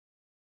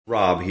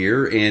Rob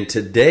here, and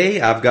today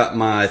I've got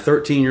my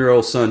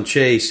 13-year-old son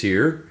Chase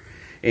here,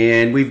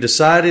 and we've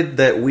decided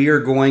that we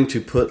are going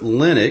to put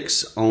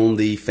Linux on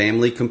the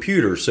family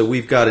computer. So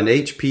we've got an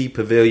HP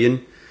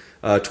Pavilion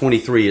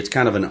 23. It's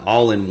kind of an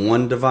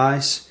all-in-one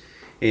device,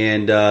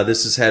 and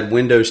this has had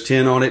Windows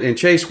 10 on it. And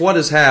Chase, what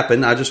has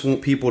happened? I just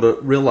want people to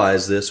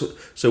realize this.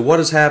 So what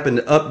has happened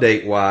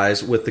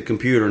update-wise with the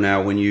computer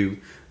now when you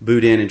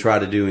boot in and try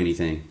to do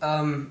anything?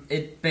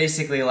 It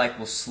basically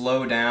will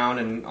slow down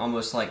and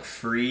almost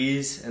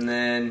freeze, and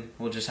then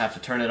we'll just have to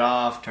turn it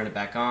off, turn it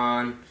back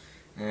on,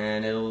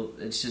 and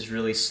it's just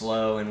really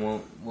slow and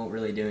won't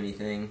really do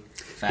anything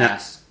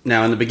fast.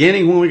 Now in the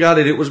beginning when we got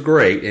it, it was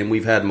great, and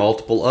we've had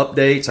multiple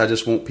updates. I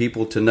just want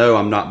people to know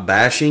I'm not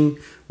bashing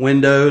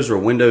Windows or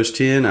Windows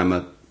 10.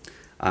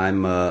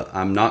 I'm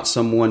not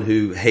someone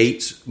who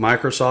hates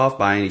Microsoft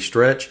by any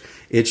stretch.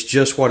 It's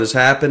just what has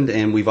happened,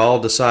 and we've all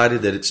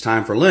decided that it's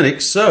time for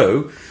Linux.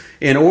 So,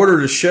 in order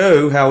to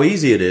show how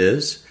easy it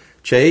is,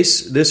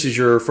 Chase, this is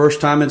your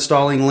first time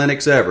installing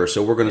Linux ever,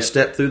 so we're going to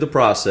step through the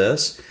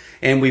process.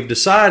 And we've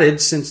decided,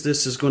 since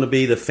this is going to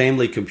be the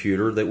family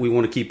computer, that we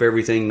want to keep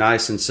everything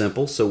nice and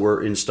simple, so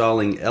we're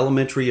installing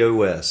Elementary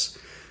OS.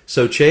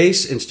 So,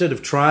 Chase, instead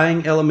of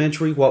trying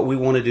Elementary, what we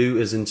want to do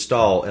is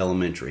install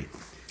Elementary.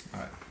 All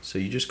right. So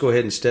you just go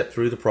ahead and step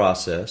through the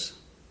process.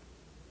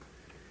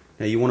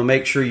 Now you want to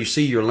make sure you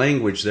see your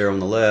language there on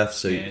the left,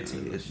 so it's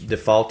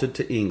defaulted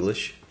to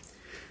English.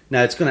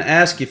 Now it's going to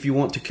ask if you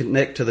want to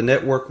connect to the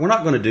network. We're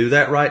not going to do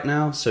that right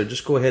now, so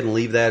just go ahead and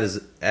leave that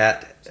as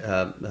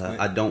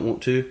I don't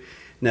want to.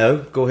 No,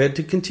 go ahead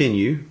to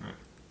continue.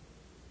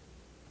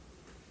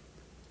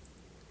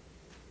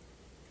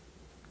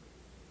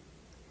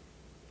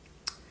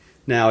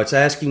 Now it's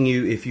asking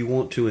you if you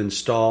want to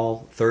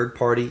install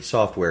third-party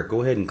software.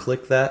 Go ahead and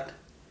click that,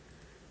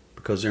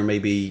 because there may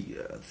be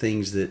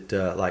things that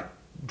like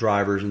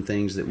drivers and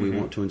things that we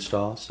want to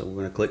install. So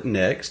we're going to click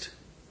next.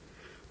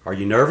 Are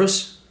you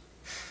nervous?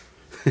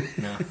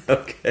 No.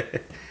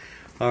 Okay.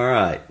 All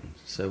right.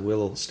 So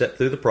we'll step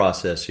through the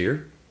process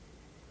here.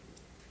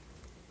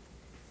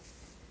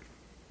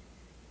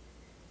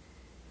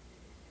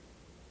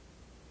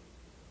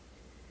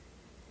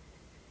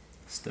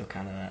 Still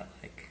kind of that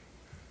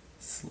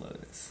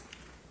slowness.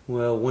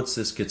 Well, once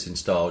this gets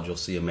installed, you'll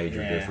see a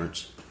major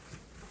difference.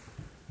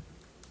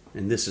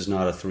 And this is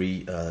not a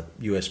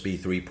USB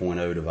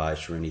 3.0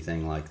 device or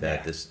anything like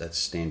that. Yeah. That's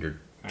standard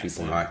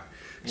 2.0. All right.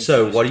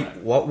 So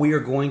what we are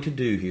going to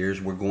do here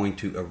is we're going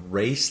to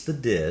erase the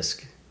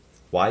disk,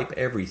 wipe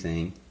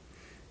everything,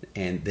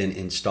 and then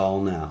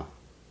install now.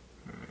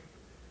 All right.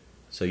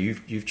 So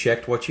you've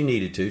checked what you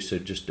needed to. So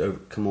just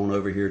come on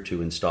over here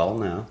to install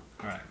now.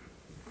 All right.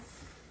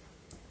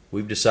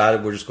 We've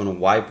decided we're just going to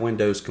wipe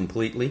Windows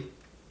completely.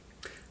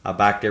 I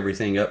backed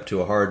everything up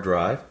to a hard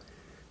drive.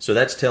 So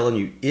that's telling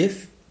you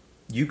if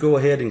you go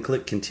ahead and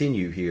click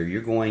continue here,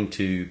 you're going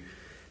to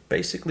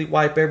basically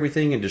wipe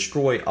everything and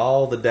destroy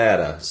all the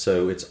data.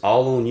 So it's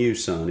all on you,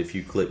 son, if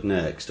you click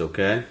next,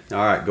 okay? All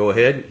right, go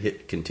ahead,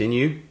 hit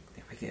continue.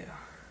 There we go.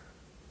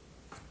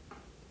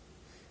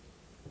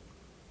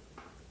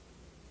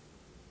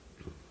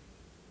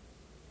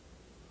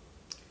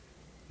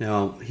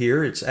 Now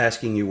here it's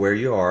asking you where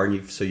you are,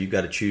 and so you've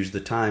got to choose the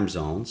time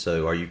zone.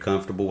 So are you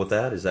comfortable with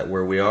that? Is that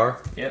where we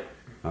are? Yep.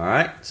 All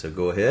right, so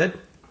go ahead.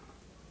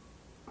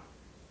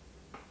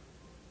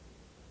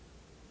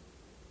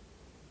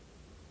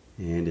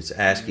 And it's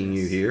asking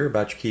you here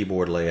about your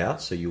keyboard layout.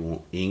 So you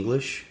want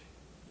English,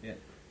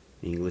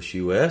 English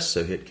US,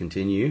 so hit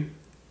continue.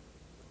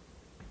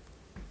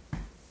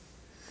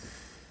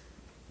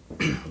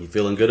 You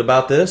feeling good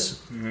about this?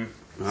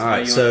 Mm-hmm. All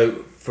right,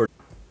 so for...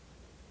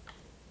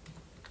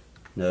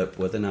 Nope,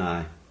 with an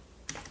I. Is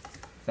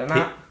that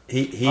not?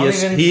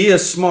 He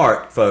is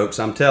smart, folks.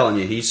 I'm telling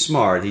you, he's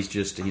smart.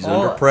 He's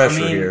under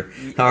pressure here.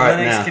 All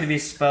right, now. Could be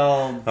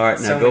spelled. All right,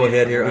 now go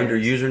ahead here under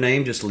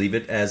username. Just leave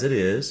it as it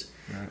is.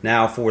 Right.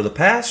 Now for the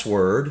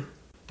password,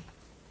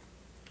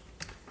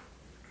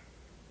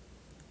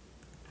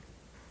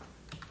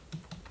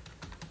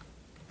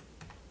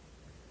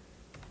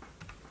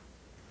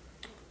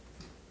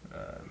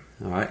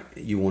 all right,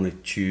 you want to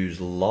choose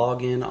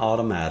login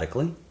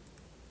automatically.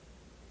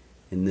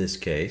 In this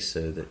case,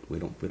 so that we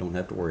don't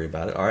have to worry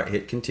about it. All right,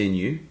 hit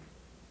continue.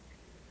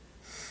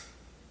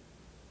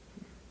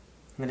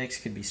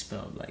 Linux could be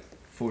spelled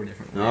 4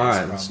 different ways. All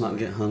right, let's not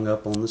get hung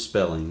up on the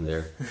spelling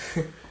there.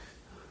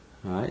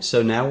 All right,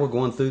 so now we're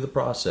going through the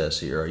process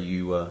here. Are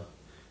you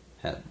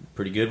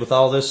pretty good with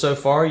all this so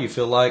far? You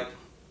feel like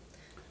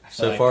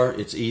so far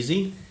it's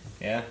easy?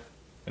 Yeah,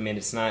 I mean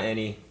it's not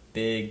any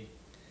big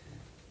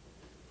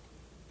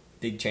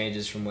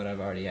changes from what I've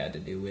already had to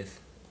do with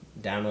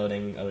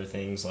downloading other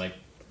things like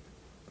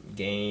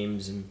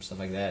games and stuff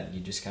like that.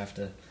 You just have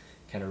to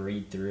kind of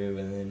read through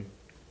and then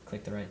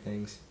click the right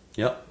things.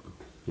 Yep,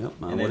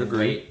 I would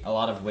agree. A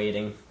lot of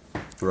waiting.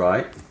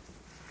 Right.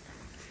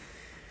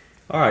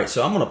 All right,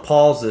 so I'm going to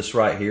pause this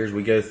right here as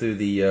we go through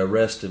the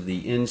rest of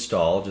the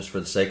install, just for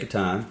the sake of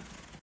time.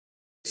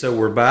 So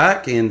we're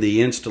back, and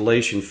the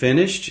installation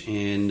finished,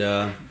 and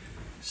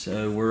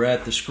So we're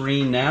at the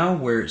screen now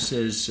where it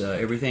says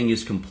everything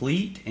is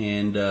complete,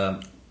 and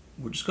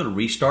we're just going to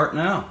restart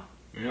now.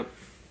 Yep.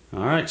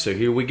 All right, so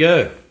here we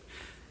go.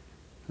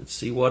 Let's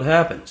see what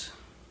happens.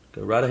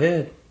 Go right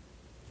ahead.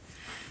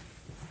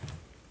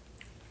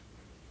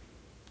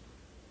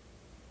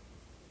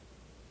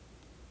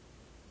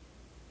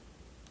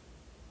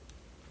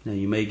 Now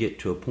you may get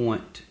to a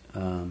point,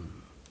 and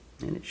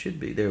it should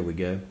be, there we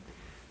go.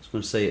 I was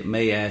going to say it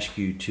may ask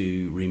you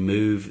to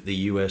remove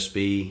the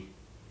USB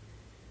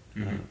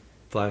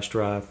flash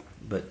drive,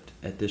 but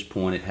at this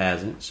point it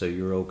hasn't, so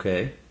you're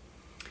okay.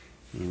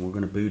 And we're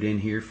going to boot in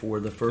here for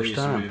the first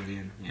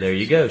time. There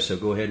you go. So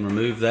go ahead and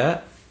remove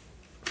that.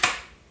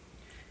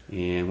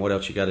 And what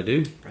else you got to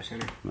do? Press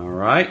enter. All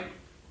right.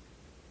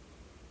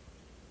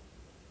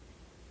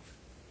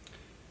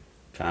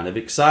 Kind of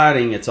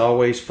exciting. It's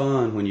always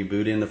fun when you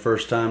boot in the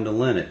first time to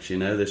Linux. You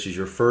know, this is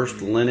your first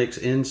Linux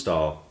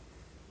install.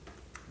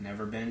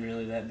 Never been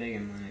really that big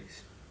in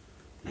Linux.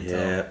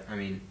 Yeah. I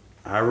mean,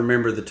 I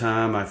remember the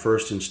time I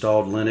first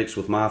installed Linux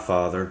with my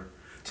father.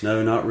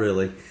 No, not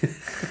really.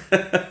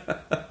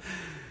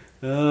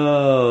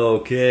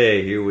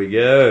 Okay, here we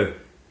go.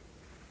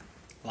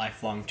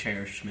 lifelong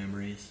cherished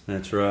memories.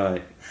 That's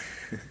right.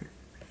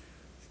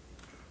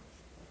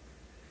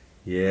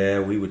 Yeah,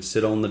 we would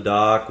sit on the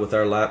dock with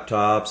our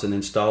laptops and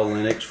install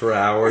Linux for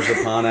hours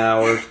upon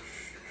hours.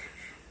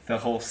 The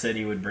whole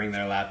city would bring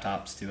their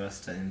laptops to us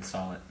to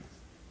install it.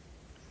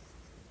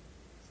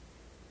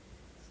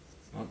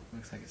 Well,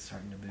 looks like it's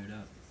starting to boot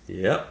up.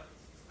 Yep.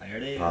 There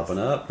it is. Popping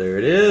up. There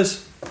it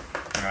is.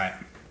 All right.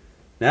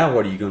 Now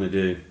what are you going to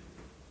do?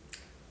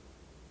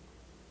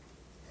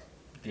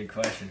 Good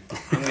question.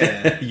 I'm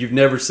gonna. You've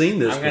never seen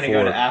this before. I'm gonna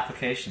go to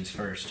applications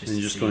first. And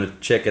you're just going to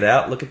check it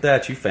out. Look at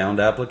that. You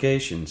found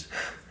applications.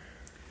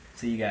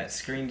 So you got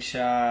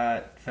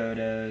screenshot,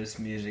 photos,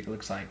 music.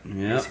 Looks like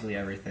basically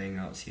everything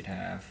else you'd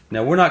have.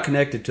 Now we're not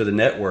connected to the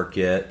network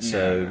yet,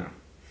 so. No.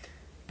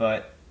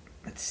 But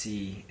let's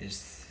see.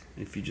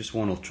 If you just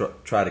want to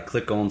try to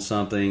click on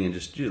something and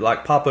just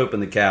like pop open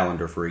the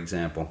calendar, for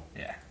example.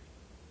 Yeah.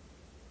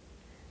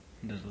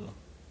 Does a little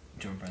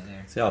jump right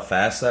there. See how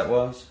fast that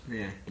was?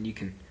 Yeah, and you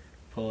can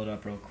pull it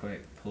up real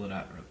quick, pull it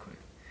out real quick.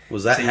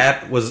 Was that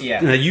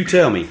Now you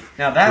tell me.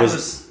 Now that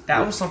was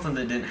something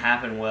that didn't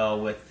happen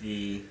well with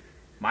the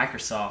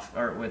Microsoft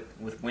or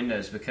with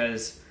Windows,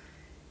 because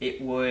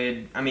it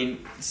would. I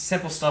mean,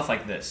 simple stuff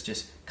like this,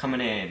 just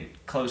coming in,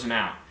 closing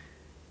out.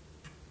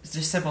 It's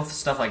just simple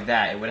stuff like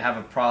that. It would have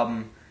a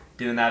problem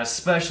doing that,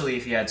 especially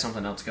if you had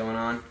something else going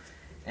on,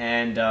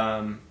 and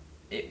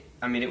it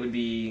would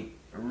be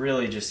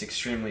really just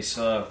extremely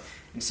slow.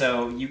 And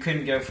so you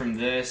couldn't go from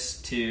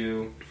this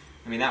to,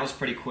 that was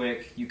pretty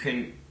quick. You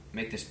couldn't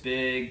make this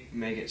big,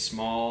 make it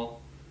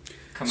small,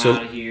 come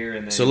out of here,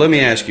 and then. So let me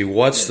ask you,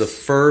 what's the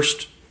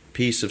first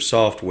piece of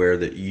software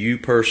that you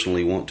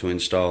personally want to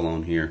install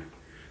on here?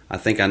 I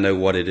think I know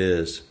what it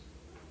is.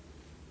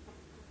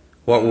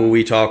 What were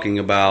we talking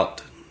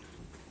about?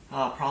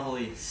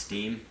 Probably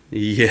Steam.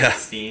 Yeah.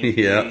 Steam.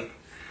 Yeah.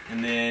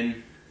 And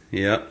then.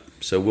 Yep.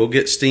 So we'll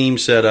get Steam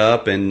set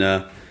up,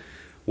 and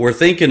we're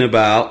thinking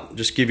about,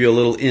 just give you a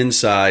little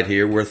insight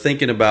here, we're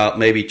thinking about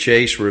maybe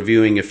Chase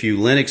reviewing a few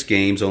Linux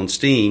games on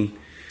Steam,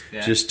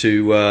 just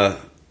to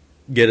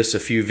get us a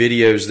few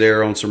videos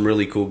there on some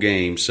really cool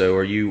games. So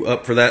are you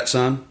up for that,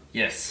 son?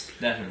 Yes,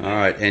 definitely. All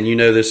right. And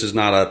this is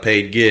not a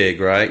paid gig,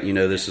 right?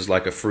 This is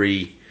like a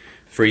free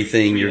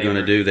thing you're going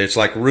to do. It's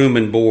like room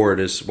and board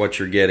is what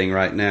you're getting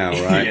right now,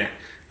 right? Yeah.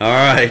 All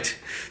right.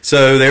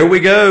 So there we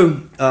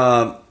go.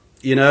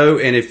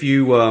 And if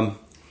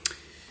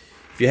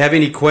you have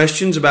any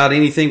questions about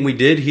anything we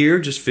did here,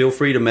 just feel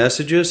free to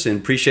message us, and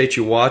appreciate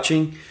you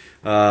watching.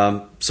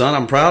 Son,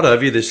 I'm proud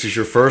of you. This is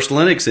your first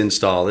Linux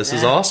install. This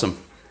is awesome.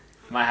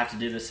 Might have to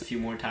do this a few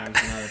more times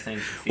and other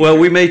things. Well,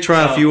 we may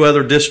try a few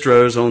other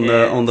distros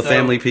on the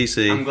family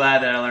PC. I'm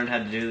glad that I learned how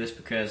to do this,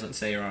 because let's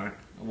say you're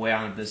away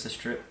on a business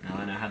trip. Now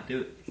I know how to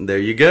do it. There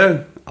you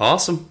go.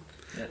 Awesome.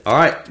 Yeah. All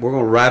right, we're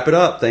going to wrap it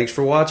up. Thanks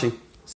for watching.